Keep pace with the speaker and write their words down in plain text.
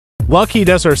Lockheed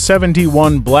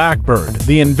SR-71 Blackbird,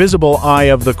 the invisible eye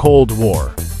of the Cold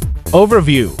War.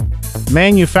 Overview.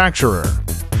 Manufacturer: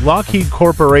 Lockheed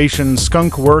Corporation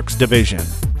Skunk Works Division.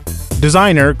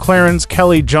 Designer: Clarence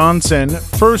Kelly Johnson.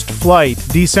 First flight: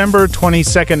 December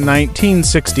 22,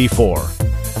 1964.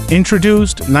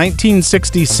 Introduced: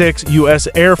 1966 U.S.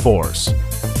 Air Force.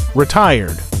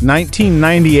 Retired: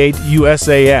 1998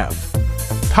 USAF.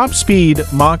 Top speed: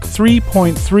 Mach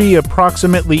 3.3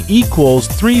 approximately equals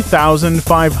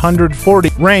 3,540.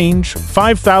 Range: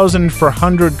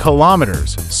 5,400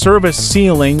 kilometers. Service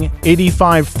ceiling: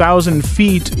 85,000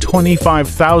 feet,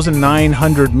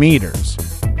 25,900 meters.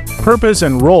 Purpose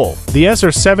and role: the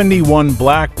SR-71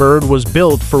 Blackbird was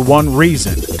built for one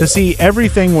reason: to see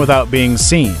everything without being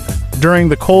seen. During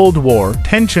the Cold War,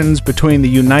 tensions between the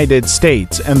United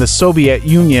States and the Soviet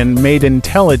Union made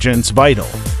intelligence vital.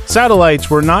 Satellites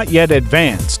were not yet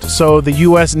advanced, so the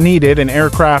U.S. needed an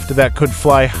aircraft that could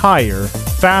fly higher,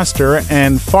 faster,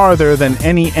 and farther than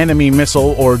any enemy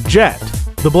missile or jet.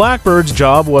 The Blackbird's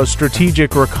job was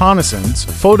strategic reconnaissance,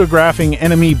 photographing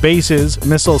enemy bases,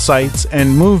 missile sites,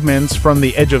 and movements from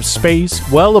the edge of space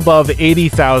well above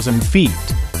 80,000 feet.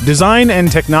 Design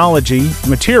and technology: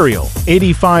 material: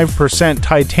 85%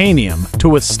 titanium to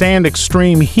withstand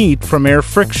extreme heat from air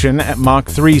friction at Mach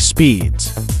 3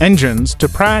 speeds. Engines: to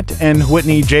Pratt &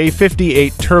 Whitney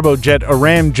J58 turbojet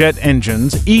ramjet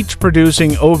engines, each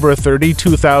producing over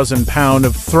 32,000 pounds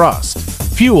of thrust.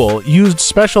 Fuel: used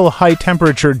special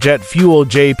high-temperature jet fuel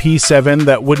JP7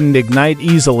 that wouldn't ignite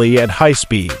easily at high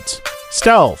speeds.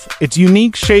 Stealth: its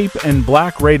unique shape and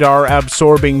black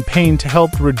radar-absorbing paint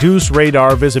helped reduce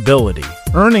radar visibility,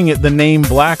 earning it the name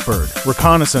Blackbird,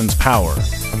 reconnaissance power.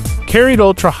 Carried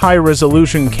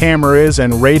ultra-high-resolution cameras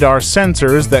and radar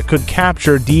sensors that could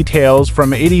capture details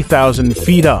from 80,000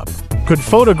 feet up. Could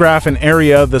photograph an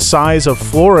area the size of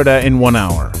Florida in 1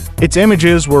 hour. Its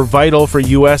images were vital for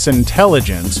U.S.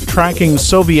 intelligence, tracking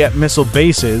Soviet missile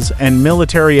bases and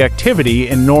military activity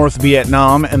in North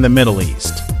Vietnam and the Middle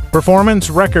East. Performance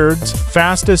records: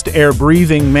 fastest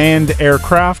air-breathing manned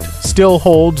aircraft, still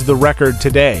holds the record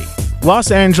today. Los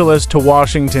Angeles to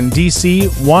Washington, D.C.,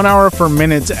 1 hour for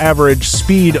minutes average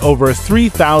speed over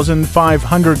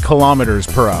 3,500 kilometers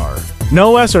per hour.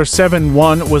 No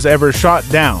SR-71 was ever shot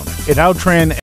down. It outran